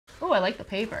Oh, I like the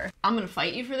paper. I'm gonna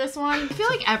fight you for this one. I feel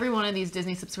like every one of these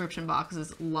Disney subscription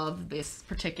boxes love this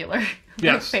particular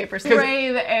paper.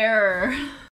 Brave error.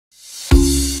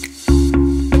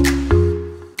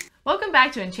 Welcome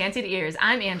back to Enchanted Ears.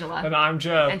 I'm Angela. And I'm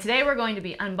Joe. And today we're going to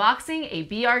be unboxing a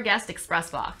Be Our Guest Express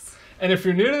box. And if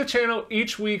you're new to the channel,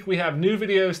 each week we have new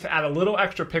videos to add a little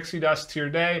extra pixie dust to your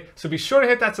day. So be sure to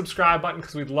hit that subscribe button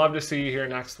because we'd love to see you here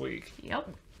next week. Yep.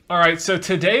 All right, so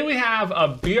today we have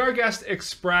a Be Our Guest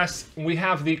Express. We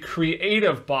have the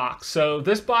Creative Box. So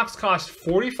this box costs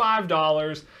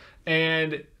 $45,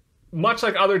 and much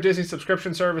like other Disney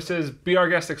subscription services, Be Our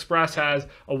Guest Express has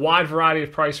a wide variety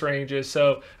of price ranges.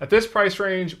 So at this price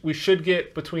range, we should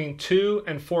get between 2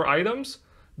 and 4 items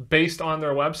based on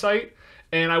their website.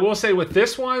 And I will say with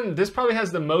this one, this probably has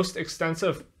the most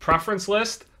extensive preference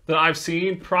list that I've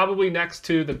seen, probably next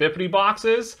to the Bippity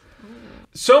boxes.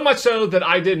 So much so that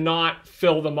I did not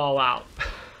fill them all out.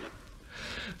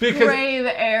 Because brave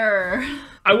error.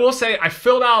 I will say I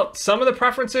filled out some of the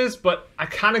preferences, but I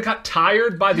kind of got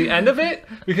tired by the end of it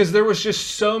because there was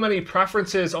just so many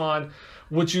preferences on,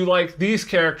 would you like these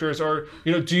characters, or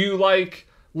do you like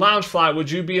Loungefly?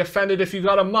 Would you be offended if you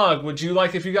got a mug? Would you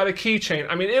like if you got a keychain?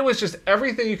 I mean, it was just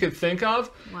everything you could think of.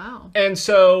 Wow. And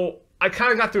so I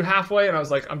kind of got through halfway and I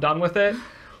was like, I'm done with it.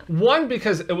 One,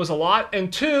 because it was a lot,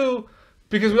 and two,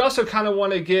 because we also kind of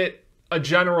want to get a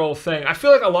general thing. I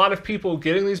feel like a lot of people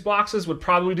getting these boxes would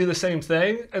probably do the same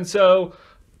thing. And so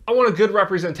I want a good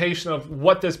representation of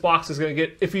what this box is going to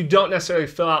get if you don't necessarily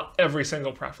fill out every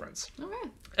single preference. Okay.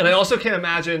 And I also can't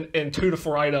imagine in 2 to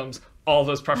 4 items, all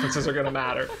those preferences are going to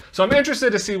matter. So I'm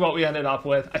interested to see what we ended up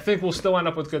with. I think we'll still end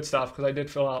up with good stuff because I did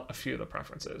fill out a few of the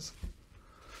preferences.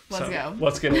 Let's go.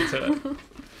 Let's get into it.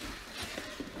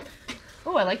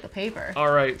 Oh, I like the paper.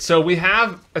 All right, so we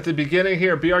have at the beginning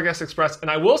here, Be Our Guest Express, and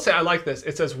I will say I like this.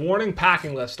 It says warning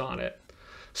packing list on it.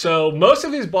 So most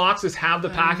of these boxes have the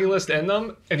packing list in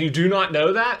them, and you do not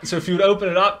know that. So if you would open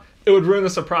it up, it would ruin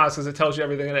the surprise because it tells you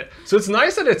everything in it. So it's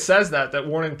nice that it says that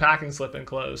warning packing slip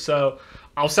enclosed. So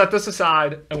I'll set this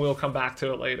aside and we'll come back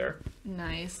to it later.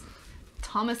 Nice.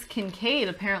 Thomas Kincaid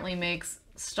apparently makes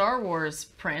Star Wars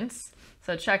prints.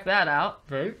 So check that out.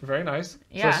 Very, very nice.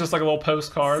 Yeah. So it's just like a little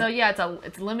postcard. So yeah,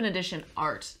 it's limited edition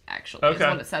art, actually. Okay. Is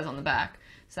what it says on the back.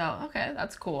 So, okay,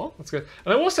 that's cool. That's good.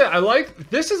 And I will say,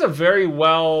 this is a very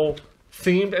well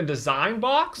themed and designed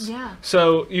box. Yeah.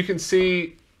 So you can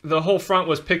see the whole front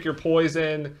was pick your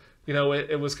poison.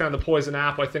 It was kind of the poison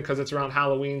apple, I think, because it's around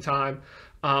Halloween time.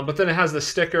 But then it has the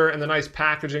sticker and the nice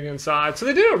packaging inside. So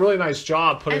they did a really nice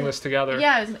job putting this together.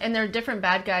 Yeah, and there are different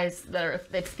bad guys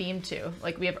it's themed to.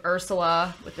 Like we have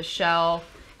Ursula with the shell,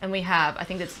 and we have, I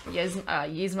think it's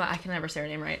Yzma, I can never say her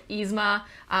name right, Yzma,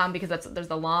 because there's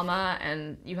the llama,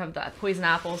 and you have the poison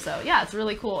apple. So yeah, it's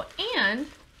really cool. And,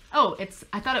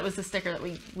 I thought it was the sticker that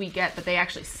we get, but they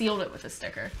actually sealed it with a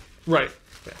sticker. Right.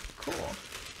 Yeah. Cool.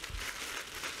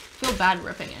 Feel bad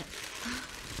ripping it.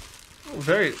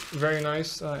 Very, very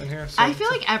nice in here. So, I feel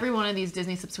like every one of these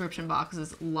Disney subscription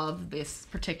boxes love this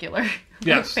particular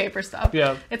paper stuff.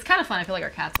 Yeah. It's kind of fun. I feel like our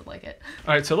cats would like it.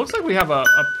 All right, so it looks like we have a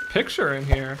picture in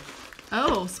here.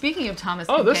 Oh, speaking of Thomas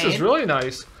Kincaid. This is really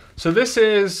nice. So this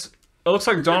is, it looks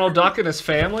like Donald Duck and his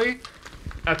family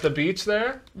at the beach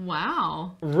there.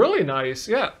 Wow. Really nice,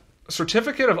 yeah.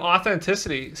 Certificate of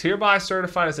authenticity is hereby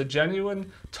certified as a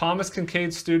genuine Thomas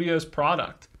Kincaid Studios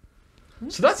product.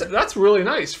 So that's really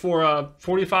nice for a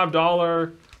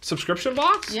 $45 subscription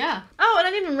box. Yeah. Oh, and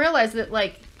I didn't even realize that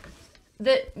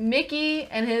that Mickey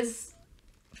and his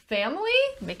family.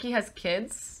 Mickey has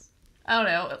kids. I don't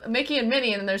know. Mickey and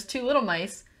Minnie, and then there's 2 little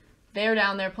mice. They're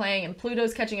down there playing, and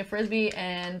Pluto's catching a frisbee,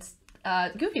 and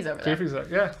Goofy's over there. Goofy's there,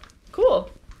 yeah. Cool.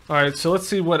 All right, so let's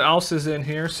see what else is in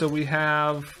here. So we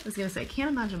have. I was gonna say, can't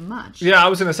imagine much. Yeah, I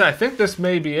was gonna say, I think this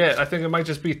may be it. I think it might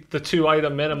just be the 2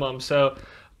 item minimum. So.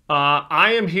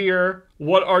 I am here.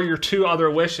 What are your 2 other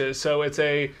wishes? So it's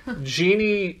a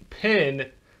genie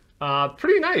pin.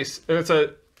 Pretty nice. And it's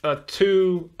a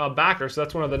 2 backer, so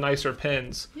that's one of the nicer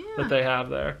pins that they have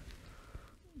there.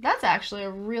 That's actually a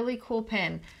really cool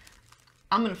pin.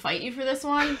 I'm going to fight you for this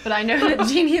one, but I know that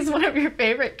Genie is one of your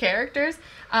favorite characters.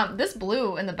 This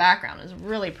blue in the background is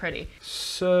really pretty.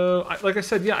 So, like I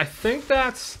said, yeah, I think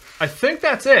that's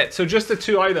it. So just the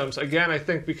 2 items. Again, I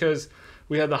think because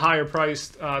we had the higher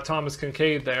priced Thomas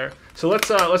Kincaid there. So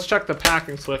let's check the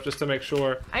packing slip just to make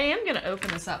sure. I am going to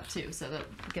open this up too so that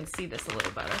you can see this a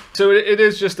little better. So it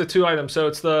is just the 2 items. So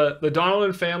it's the Donald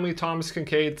and Family Thomas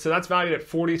Kincaid. So that's valued at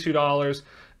 $42.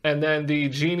 And then the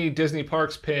Genie Disney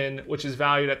Parks pin, which is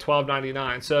valued at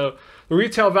 $12.99. So the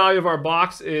retail value of our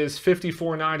box is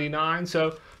 $54.99.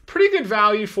 So pretty good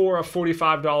value for a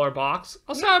 $45 box.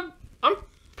 Also have I'm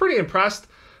pretty impressed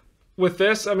with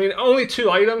this. I mean, only 2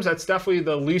 items. That's definitely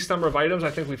the least number of items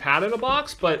I think we've had in a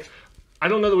box, but I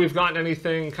don't know that we've gotten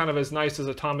anything kind of as nice as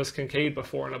a Thomas Kincaid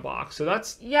before in a box. So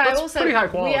that's I will pretty say, high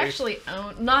quality. we actually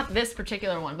own, not this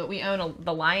particular one, but we own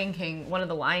the Lion King, one of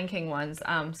the Lion King ones.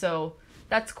 So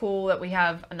that's cool that we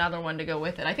have another one to go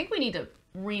with it. I think we need to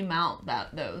remount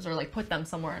those or like put them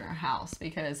somewhere in our house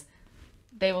because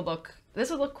this would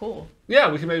look cool.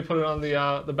 Yeah, we can maybe put it on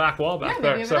the back wall back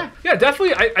there. Maybe So yeah,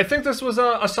 definitely. I think this was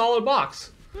a solid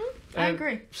box. I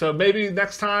agree. So maybe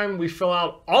next time we fill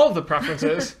out all of the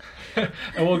preferences and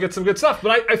we'll get some good stuff.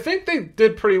 But I think they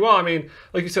did pretty well. I mean,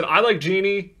 like you said, I like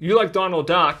Genie. You like Donald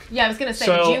Duck. Yeah, I was going to say,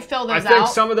 so did you fill those out? I think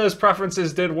some of those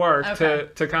preferences did work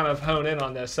to kind of hone in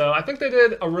on this. So I think they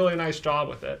did a really nice job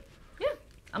with it. Yeah,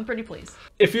 I'm pretty pleased.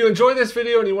 If you enjoyed this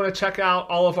video and you want to check out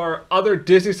all of our other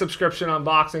Disney subscription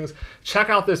unboxings, check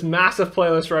out this massive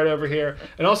playlist right over here.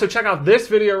 And also check out this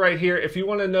video right here if you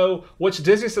want to know which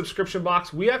Disney subscription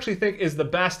box we actually think is the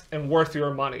best and worth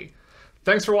your money.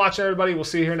 Thanks for watching, everybody. We'll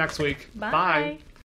see you here next week. Bye. Bye.